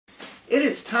It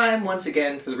is time once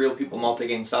again for the Real People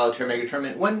Multi-Game Solitaire Mega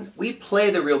Tournament. When we play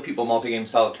the Real People Multi-Game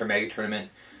Solitaire Mega Tournament,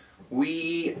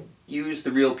 we use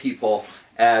the Real People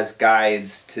as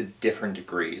guides to different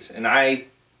degrees. And I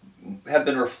have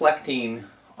been reflecting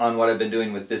on what I've been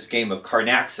doing with this game of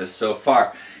Karnaxis so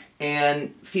far,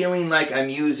 and feeling like I'm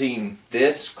using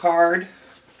this card,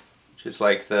 which is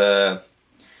like the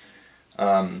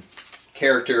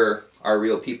character our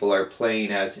real people are playing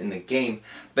as in the game.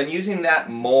 I've been using that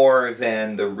more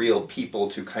than the real people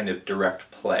to kind of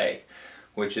direct play,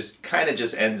 which is kind of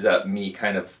just ends up me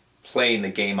kind of playing the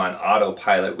game on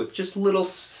autopilot with just little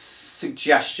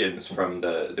suggestions from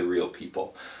the real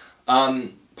people.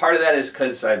 Part of that is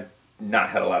because I've not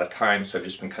had a lot of time, so I've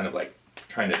just been kind of like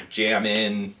trying to jam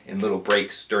in little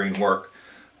breaks during work,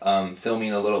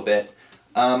 filming a little bit.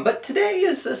 But today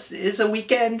is a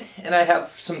weekend and I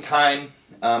have some time.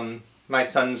 My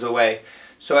son's away,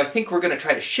 so I think we're going to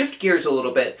try to shift gears a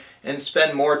little bit and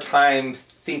spend more time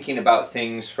thinking about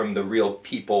things from the real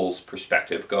people's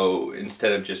perspective.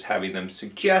 Instead of just having them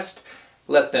suggest,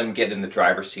 let them get in the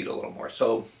driver's seat a little more.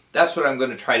 So that's what I'm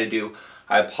going to try to do.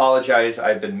 I apologize,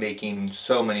 I've been making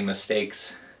so many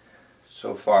mistakes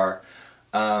so far.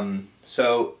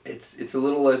 So it's a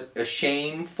little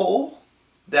shameful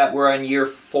that we're on year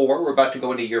 4. We're about to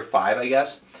go into year 5, I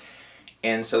guess.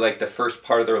 And so like the first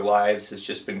part of their lives has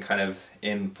just been kind of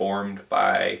informed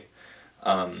by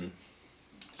kind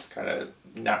of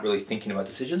not really thinking about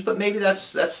decisions, but maybe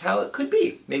that's how it could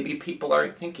be. Maybe people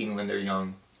aren't thinking when they're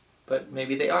young, but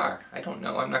maybe they are. I don't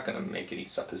know. I'm not going to make any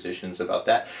suppositions about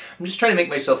that. I'm just trying to make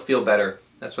myself feel better.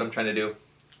 That's what I'm trying to do.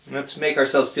 Let's make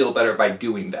ourselves feel better by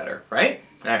doing better, right?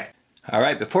 All right. All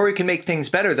right, before we can make things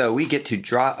better, though, we get to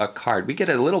draw a card. We get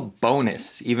a little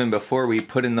bonus even before we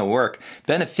put in the work.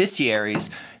 Beneficiaries.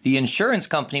 The insurance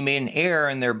company made an error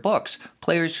in their books.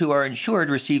 Players who are insured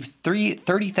receive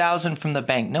 $30,000 from the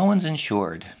bank. No one's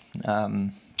insured.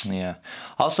 Yeah.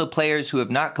 Also, players who have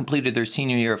not completed their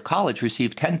senior year of college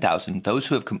receive $10,000. Those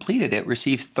who have completed it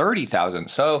receive $30,000.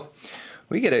 So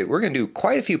we're going to do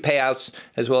quite a few payouts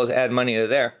as well as add money to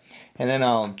there. And then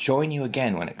I'll join you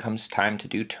again when it comes time to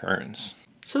do turns.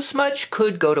 So Smudge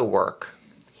could go to work.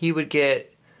 He would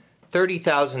get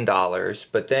 $30,000,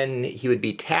 but then he would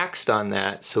be taxed on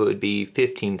that, so it would be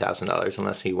 $15,000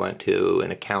 unless he went to an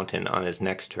accountant on his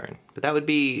next turn. But that would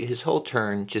be his whole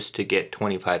turn just to get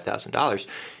 $25,000.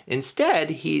 Instead,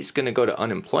 he's going to go to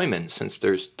unemployment since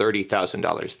there's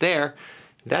 $30,000 there.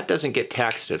 That doesn't get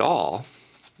taxed at all,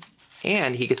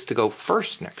 and he gets to go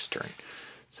first next turn.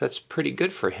 So that's pretty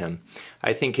good for him.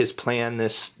 I think his plan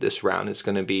this round is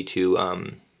going to be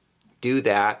to do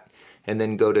that and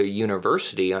then go to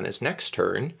university on his next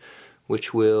turn,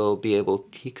 which will be able,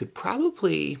 he could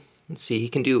probably, let's see, he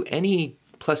can do any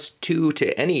 +2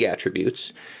 to any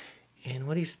attributes. And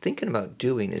what he's thinking about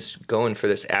doing is going for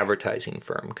this advertising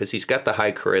firm because he's got the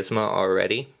high charisma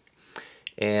already.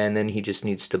 And then he just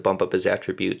needs to bump up his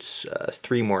attributes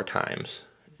 3 more times.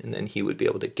 And then he would be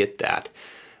able to get that.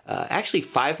 Actually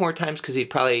 5 more times because he'd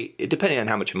probably, depending on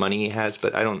how much money he has, but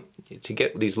to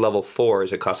get these level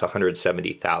 4s, it costs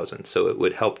 $170,000. So it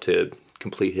would help to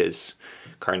complete his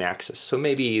Karnaxis. So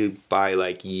maybe by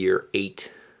like year 8,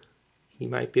 he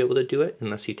might be able to do it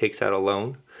unless he takes out a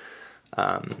loan.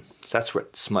 So that's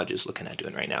what Smudge is looking at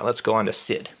doing right now. Let's go on to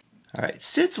Sid. All right,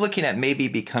 Sid's looking at maybe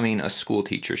becoming a school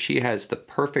teacher. She has the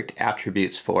perfect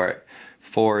attributes for it.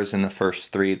 4s in the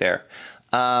first 3 there.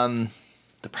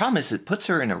 The problem is it puts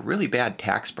her in a really bad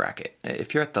tax bracket.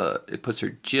 If you're it puts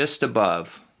her just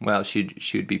above, well, she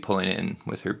would be pulling in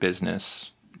with her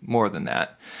business more than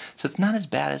that. So it's not as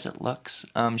bad as it looks.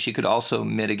 She could also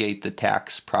mitigate the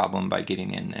tax problem by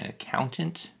getting in an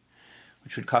accountant,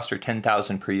 which would cost her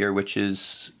 $10,000 per year, which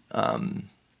is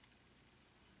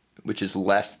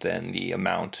less than the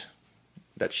amount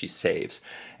that she saves.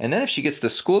 And then if she gets the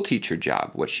school teacher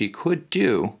job, what she could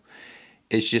do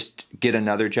is just get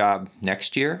another job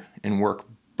next year and work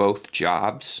both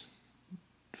jobs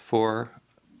for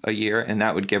a year, and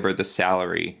that would give her the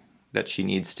salary that she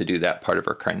needs to do that part of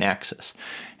her Karnaxis.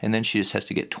 And then she just has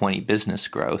to get 20 business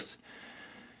growth,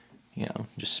 you know,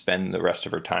 just spend the rest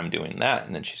of her time doing that,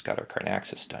 and then she's got her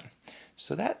Karnaxis done.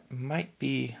 So that might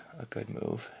be a good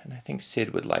move, and I think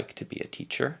Sid would like to be a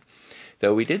teacher.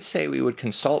 Though we did say we would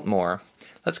consult more.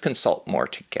 Let's consult more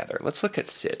together. Let's look at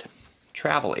Sid.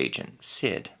 Travel agent,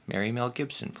 Sid, Mary Mel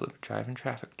Gibson, Flip Driving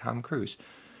Traffic, Tom Cruise.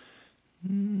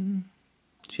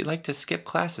 She'd like to skip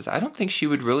classes. I don't think she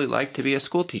would really like to be a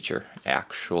school teacher,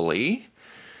 actually.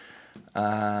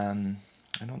 I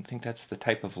don't think that's the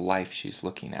type of life she's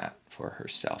looking at for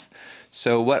herself.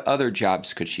 So what other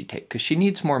jobs could she take? Because she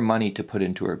needs more money to put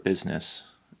into her business.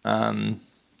 Let's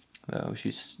though.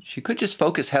 She could just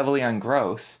focus heavily on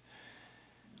growth,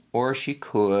 or she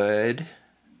could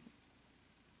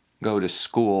go to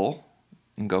school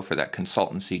and go for that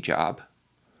consultancy job,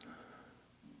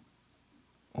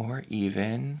 or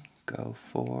even go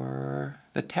for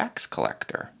the tax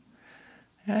collector.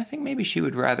 And I think maybe she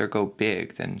would rather go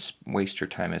big than waste her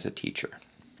time as a teacher.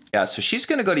 Yeah, so she's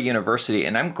going to go to university,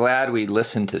 and I'm glad we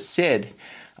listened to Sid.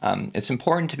 It's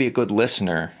important to be a good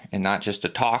listener and not just a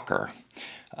talker,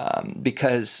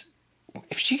 because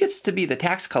if she gets to be the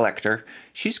tax collector,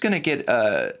 she's going to get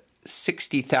a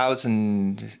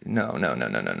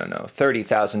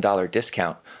 $30,000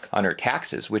 discount on her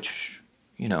taxes, which,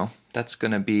 you know, that's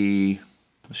going to be,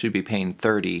 she'd be paying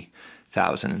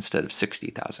 $30,000 instead of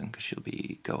 $60,000, because she'll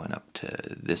be going up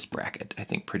to this bracket, I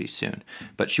think, pretty soon.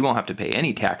 But she won't have to pay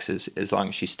any taxes as long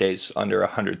as she stays under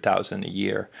 $100,000 a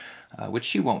year, which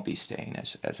she won't be staying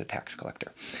as a tax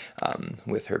collector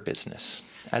with her business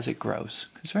as it grows.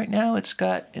 Because right now it's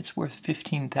worth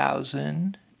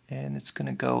 $15,000, and it's going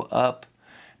to go up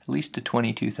at least to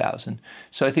 $22,000.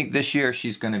 So I think this year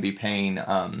she's going to be paying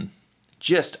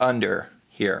just under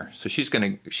here. So she's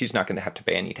not going to have to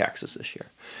pay any taxes this year.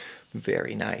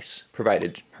 Very nice,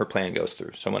 provided her plan goes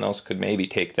through. Someone else could maybe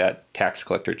take that tax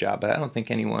collector job, but I don't think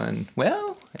anyone,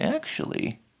 well,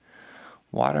 actually,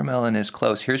 Watermelon is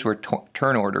close. Here's where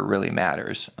turn order really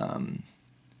matters.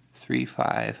 3,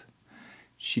 5.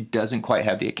 She doesn't quite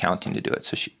have the accounting to do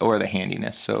it, or the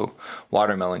handiness. So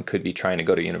Watermelon could be trying to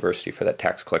go to university for that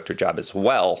tax collector job as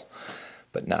well,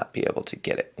 but not be able to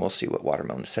get it. We'll see what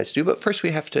Watermelon decides to do. But first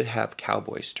we have to have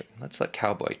Cowboy's turn. Let's let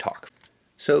Cowboy talk.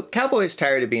 So Cowboy is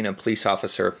tired of being a police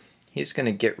officer. He's going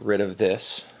to get rid of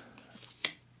this,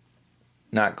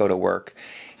 not go to work.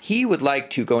 He would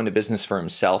like to go into business for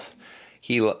himself.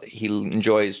 He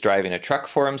enjoys driving a truck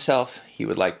for himself. He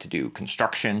would like to do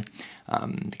construction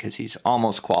because he's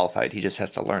almost qualified. He just has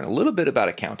to learn a little bit about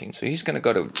accounting. So he's going to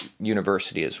go to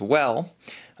university as well,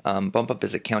 bump up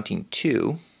his accounting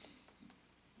too.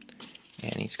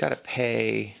 And he's got to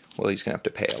pay, well, he's going to have to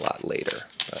pay a lot later.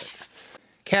 But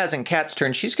Kaz and Kat's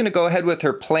turn. She's going to go ahead with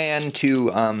her plan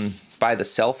to buy the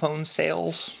cell phone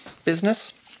sales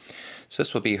business. So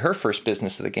this will be her first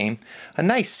business of the game. A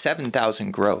nice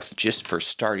 7,000 growth just for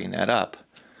starting that up.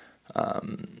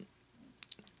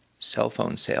 Cell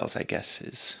phone sales, I guess,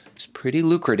 is pretty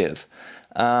lucrative.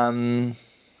 Oh,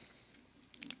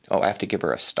 I have to give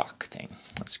her a stock thing.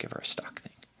 Let's give her a stock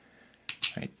thing.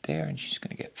 Right there, and she's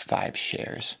going to get 5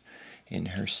 shares in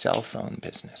her cell phone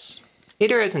business.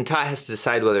 Tater and Tot has to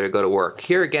decide whether to go to work.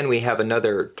 Here again we have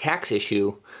another tax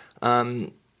issue.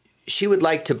 She would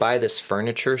like to buy this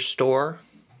furniture store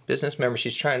business. Remember,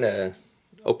 she's trying to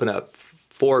open up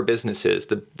 4 businesses.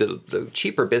 The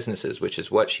cheaper businesses, which is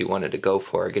what she wanted to go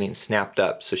for, are getting snapped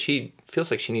up. So she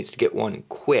feels like she needs to get one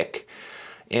quick.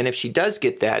 And if she does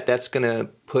get that, that's going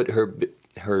to put her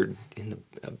in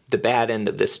the bad end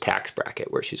of this tax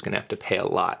bracket, where she's going to have to pay a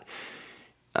lot.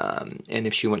 And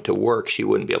if she went to work, she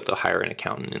wouldn't be able to hire an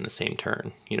accountant in the same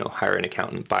turn. You know, hire an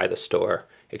accountant, buy the store,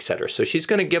 etc. So she's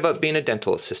going to give up being a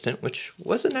dental assistant, which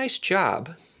was a nice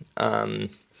job, and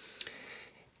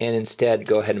instead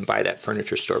go ahead and buy that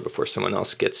furniture store before someone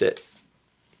else gets it.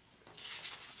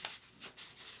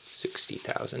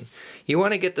 60,000. You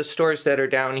want to get the stores that are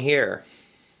down here,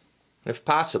 if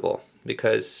possible,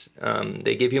 because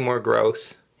they give you more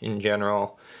growth in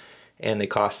general, and they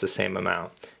cost the same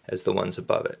amount as the ones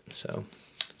above it. So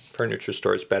furniture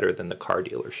store is better than the car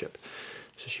dealership.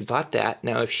 So she bought that.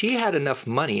 Now, if she had enough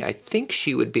money, I think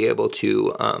she would be able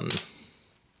to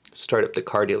start up the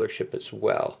car dealership as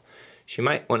well. She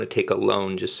might want to take a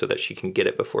loan just so that she can get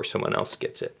it before someone else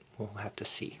gets it. We'll have to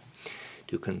see.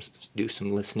 Do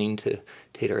some listening to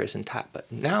Tater and Tot. But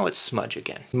now it's Smudge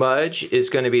again. Smudge is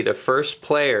going to be the first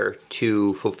player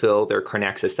to fulfill their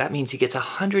Karnaxis. That means he gets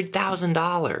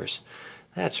 $100,000.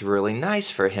 That's really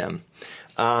nice for him.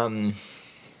 And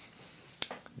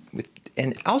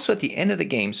also at the end of the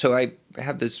game, so I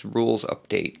have this rules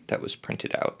update that was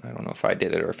printed out. I don't know if I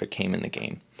did it or if it came in the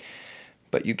game.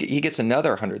 But he gets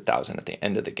another $100,000 at the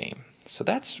end of the game. So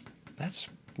that's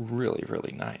really,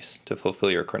 really nice to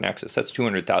fulfill your Karnaxis. That's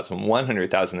 $200,000,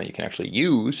 $100,000 that you can actually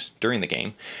use during the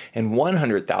game, and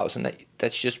 $100,000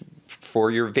 that's just for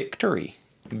your victory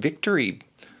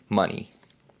money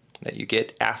that you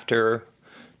get after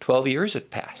 12 years have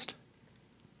passed.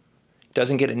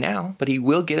 Doesn't get it now, but he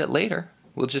will get it later.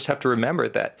 We'll just have to remember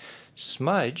that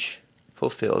Smudge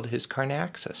fulfilled his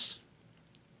Karnaxis.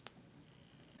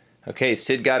 Okay,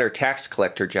 Sid got her tax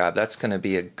collector job. That's going to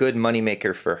be a good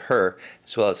moneymaker for her,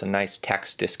 as well as a nice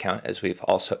tax discount, as we've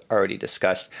also already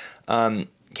discussed.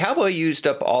 Cowboy used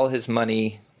up all his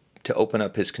money to open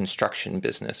up his construction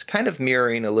business, kind of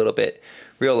mirroring a little bit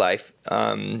real life,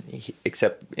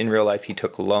 except in real life he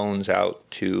took loans out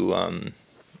to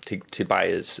buy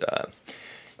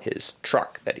his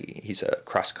truck that he's a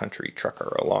cross-country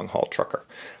trucker, a long-haul trucker.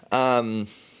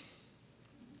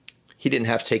 He didn't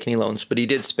have to take any loans, but he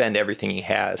did spend everything he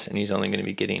has, and he's only going to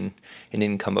be getting an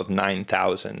income of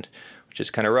 $9,000, which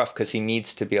is kind of rough because he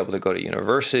needs to be able to go to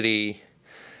university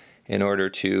in order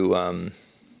to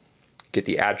get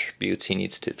the attributes he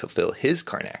needs to fulfill his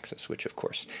Karnaxis, which of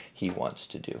course he wants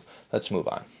to do. Let's move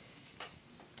on.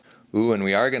 Ooh, and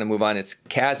we are going to move on. It's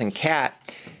Kaz and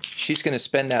Kat. She's going to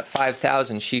spend that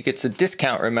 $5,000. She gets a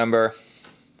discount, remember,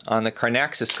 on the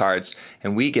Karnaxis cards,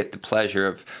 and we get the pleasure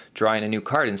of drawing a new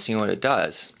card and seeing what it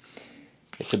does.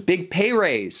 It's a big pay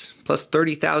raise, plus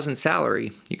 $30,000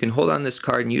 salary. You can hold on this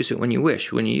card and use it when you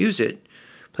wish. When you use it,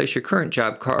 place your current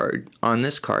job card on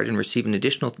this card and receive an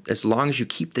additional as long as you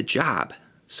keep the job.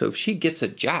 So if she gets a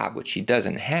job, which she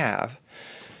doesn't have,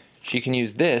 she can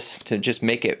use this to just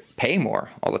make it pay more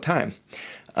all the time.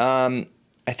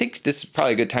 I think this is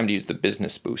probably a good time to use the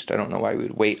business boost. I don't know why we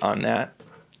would wait on that.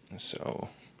 So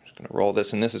I'm just going to roll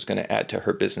this, and this is going to add to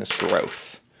her business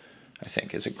growth, I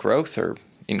think. Is it growth or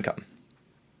income?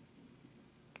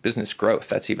 Business growth,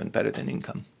 that's even better than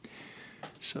income.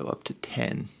 So up to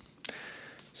 10.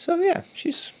 So yeah,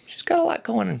 she's got a lot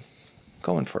going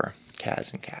for her,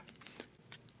 Kaz and Kat.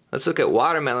 Let's look at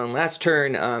Watermelon. Last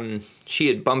turn, she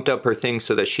had bumped up her thing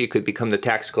so that she could become the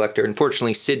tax collector.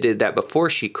 Unfortunately, Sid did that before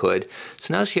she could.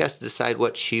 So now she has to decide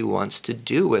what she wants to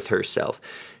do with herself.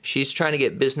 She's trying to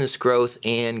get business growth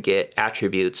and get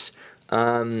attributes.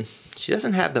 She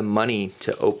doesn't have the money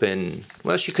to open,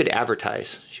 well, she could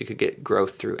advertise. She could get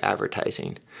growth through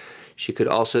advertising. She could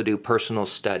also do personal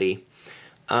study.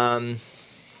 Is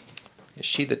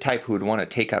she the type who would want to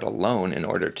take out a loan in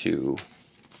order to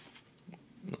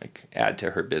like add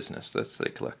to her business? Let's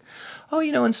take a look. Oh,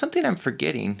 you know, and something I'm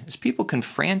forgetting is people can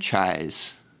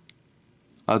franchise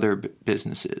other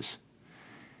businesses.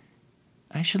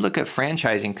 I should look at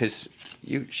franchising because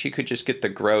she could just get the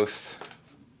growth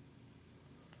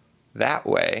that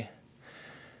way.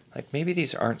 Like maybe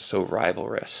these aren't so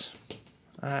rivalrous.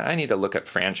 I need to look at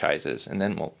franchises, and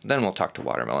then we'll talk to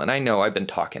Watermelon. I know I've been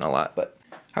talking a lot, but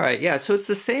all right, yeah. So it's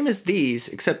the same as these,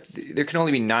 except there can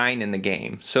only be 9 in the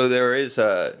game. So there is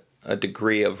a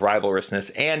degree of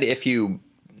rivalrousness, and if you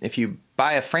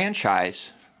buy a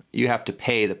franchise, you have to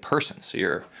pay the person. So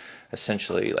you're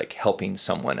essentially like helping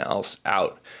someone else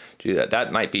out to do that.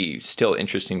 That might be still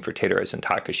interesting for Tater and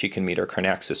Tot because she can meet her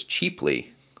Karnaxis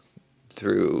cheaply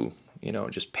through, you know,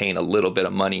 just paying a little bit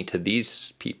of money to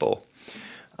these people.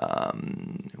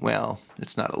 Well,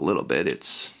 it's not a little bit,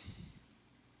 it's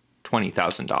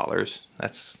 $20,000.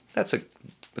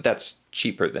 But that's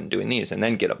cheaper than doing these, and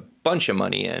then get a bunch of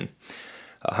money in,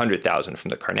 100,000 from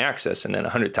the Karnaxis, and then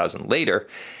 100,000 later,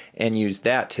 and use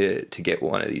that to get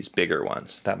one of these bigger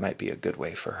ones. That might be a good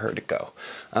way for her to go.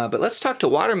 But let's talk to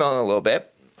Watermelon a little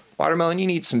bit. Watermelon, you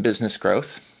need some business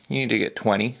growth. You need to get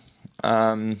 20,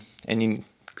 and you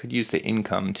could use the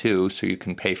income too, so you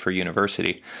can pay for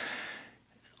university.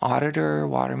 Auditor,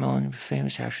 Watermelon,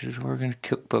 famous actors, Oregon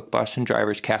Cookbook, Boston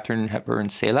Drivers, Katharine Hepburn,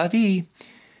 C'est la vie,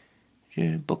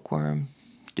 Bookworm,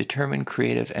 Determined,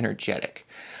 Creative, Energetic.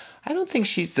 I don't think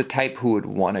she's the type who would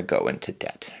want to go into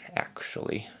debt,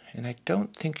 actually. And I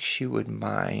don't think she would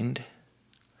mind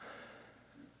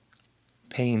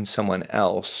paying someone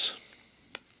else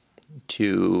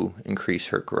to increase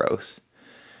her growth.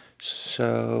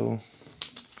 So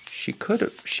she could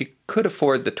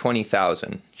afford the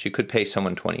 $20,000. She could pay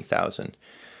someone $20,000.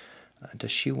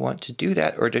 Does she want to do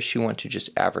that, or does she want to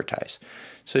just advertise?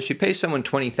 So if she pays someone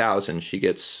 $20,000, she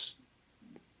gets,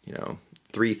 you know,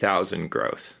 $3,000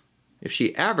 growth. If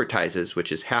she advertises,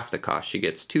 which is half the cost, she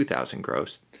gets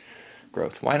 $2,000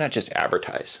 growth. Why not just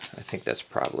advertise? I think that's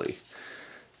probably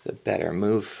the better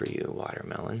move for you,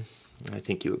 Watermelon. I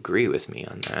think you agree with me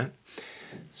on that.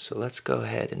 So let's go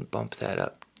ahead and bump that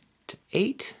up to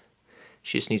 8.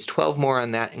 She just needs 12 more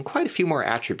on that and quite a few more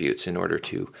attributes in order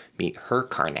to meet her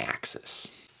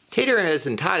Karnaxis. Tater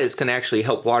and Tot is going to actually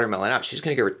help Watermelon out. She's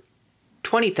going to give her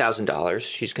 $20,000.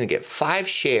 She's going to get 5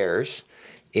 shares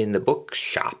in the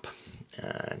bookshop.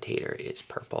 Tater is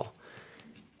purple.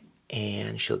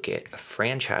 And she'll get a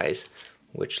franchise,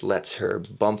 which lets her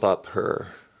bump up her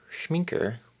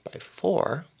schminker by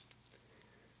 4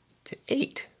 to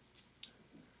 8.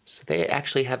 So they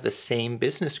actually have the same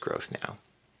business growth now.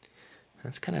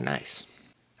 That's kind of nice.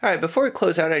 All right, before we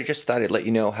close out, I just thought I'd let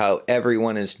you know how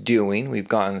everyone is doing. We've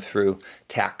gone through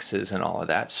taxes and all of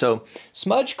that. So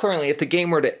Smudge currently, if the game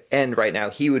were to end right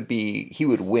now, he would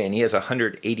win. He has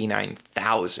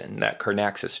 189,000. That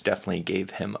Karnaxis definitely gave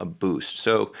him a boost.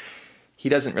 So he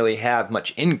doesn't really have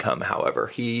much income. However,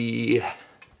 he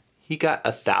got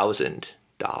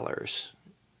 $1,000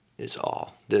 is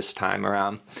all this time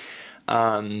around.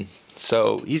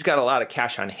 So he's got a lot of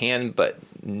cash on hand, but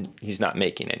he's not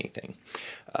making anything.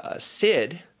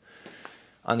 Sid,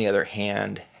 on the other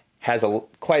hand, has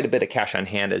quite a bit of cash on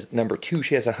hand as number 2.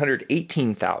 She has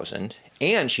 118,000,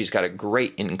 and she's got a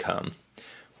great income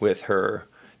with her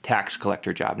tax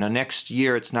collector job. Now next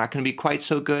year it's not going to be quite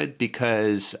so good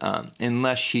because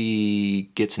unless she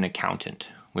gets an accountant,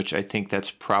 which I think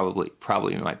that's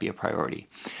probably might be a priority,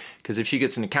 because if she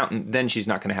gets an accountant, then she's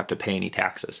not going to have to pay any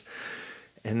taxes.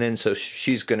 And then so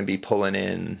she's going to be pulling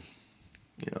in,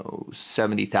 you know,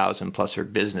 70,000 plus her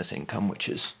business income, which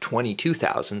is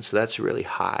 22,000, so that's really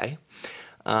high.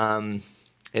 And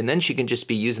then she can just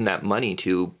be using that money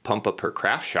to pump up her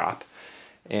craft shop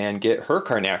and get her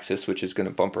Karnaxis, which is going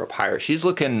to bump her up higher. She's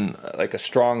looking like a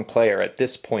strong player at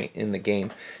this point in the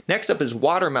game. Next up is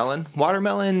Watermelon.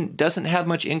 Watermelon doesn't have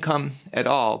much income at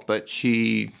all, but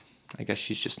I guess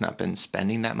she's just not been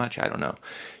spending that much. I don't know.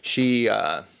 She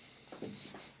has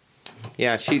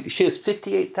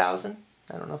 58,000.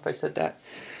 I don't know if I said that.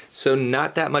 So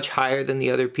not that much higher than the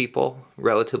other people,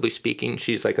 relatively speaking.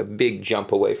 She's like a big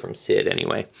jump away from Sid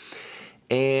anyway.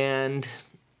 And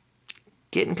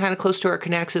getting kind of close to our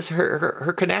Karnaxis.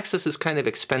 Her Karnaxis is kind of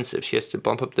expensive. She has to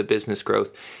bump up the business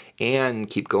growth and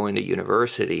keep going to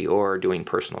university or doing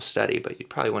personal study, but you'd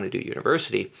probably want to do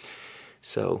university.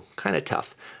 So kind of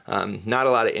tough. Not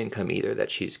a lot of income either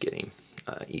that she's getting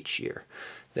each year.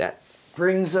 That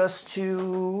brings us to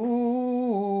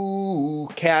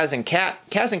Kaz and Kat.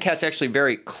 Kaz and Kat's actually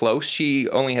very close. She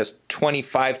only has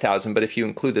 25,000, but if you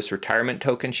include this retirement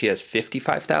token, she has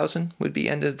 55,000 would be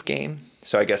end of game.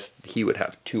 So I guess he would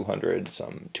have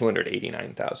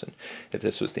 289,000 if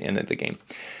this was the end of the game.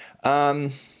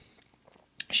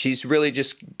 She's really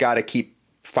just got to keep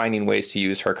finding ways to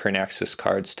use her Karnaxis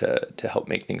cards to help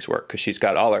make things work, because she's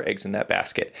got all her eggs in that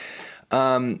basket.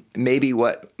 Maybe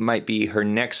what might be her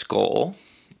next goal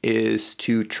is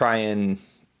to try and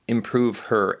improve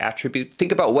her attribute.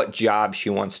 Think about what job she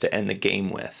wants to end the game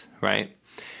with, right?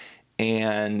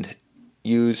 And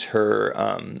use her,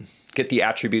 get the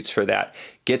attributes for that,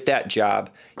 get that job,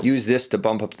 use this to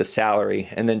bump up the salary,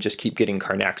 and then just keep getting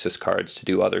Karnaxis cards to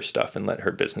do other stuff and let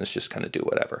her business just kind of do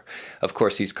whatever. Of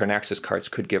course, these Karnaxis cards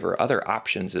could give her other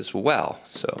options as well.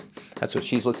 So that's what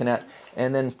she's looking at.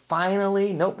 And then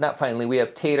finally, nope, not finally, we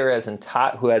have Tater as in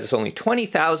Tot, who has only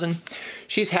 20,000.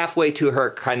 She's halfway to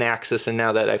her Karnaxis, and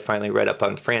now that I finally read up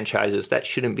on franchises, that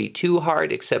shouldn't be too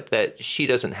hard, except that she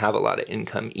doesn't have a lot of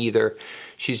income either.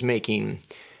 She's making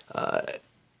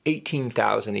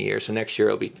 18,000 a year, so next year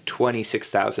it'll be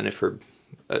 26,000 if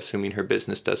assuming her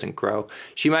business doesn't grow.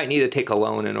 She might need to take a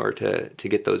loan in order to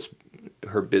get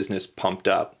her business pumped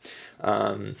up.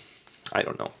 I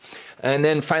don't know. And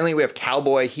then finally we have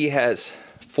Cowboy. He has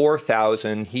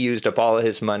 4,000. He used up all of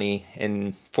his money,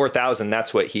 and 4,000,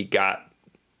 that's what he got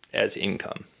as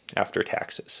income after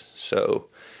taxes. So,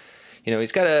 you know,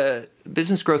 he's got a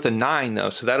business growth of 9 though,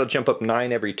 so that'll jump up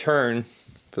 9 every turn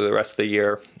for the rest of the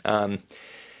year.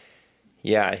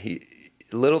 Yeah, a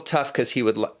little tough because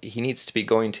he needs to be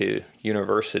going to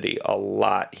university a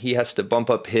lot. He has to bump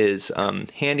up his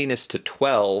handiness to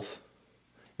 12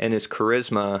 and his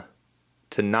charisma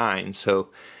to 9. So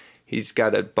he's got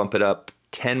to bump it up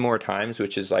 10 more times,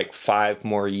 which is like 5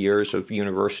 more years of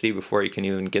university before he can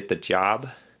even get the job.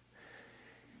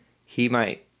 He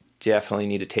might definitely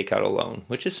need to take out a loan,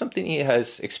 which is something he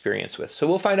has experience with. So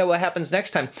we'll find out what happens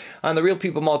next time on the Real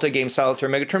People Multi-Game Solitaire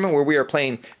Mega Tournament, where we are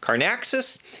playing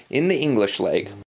Karnaxis in the English leg.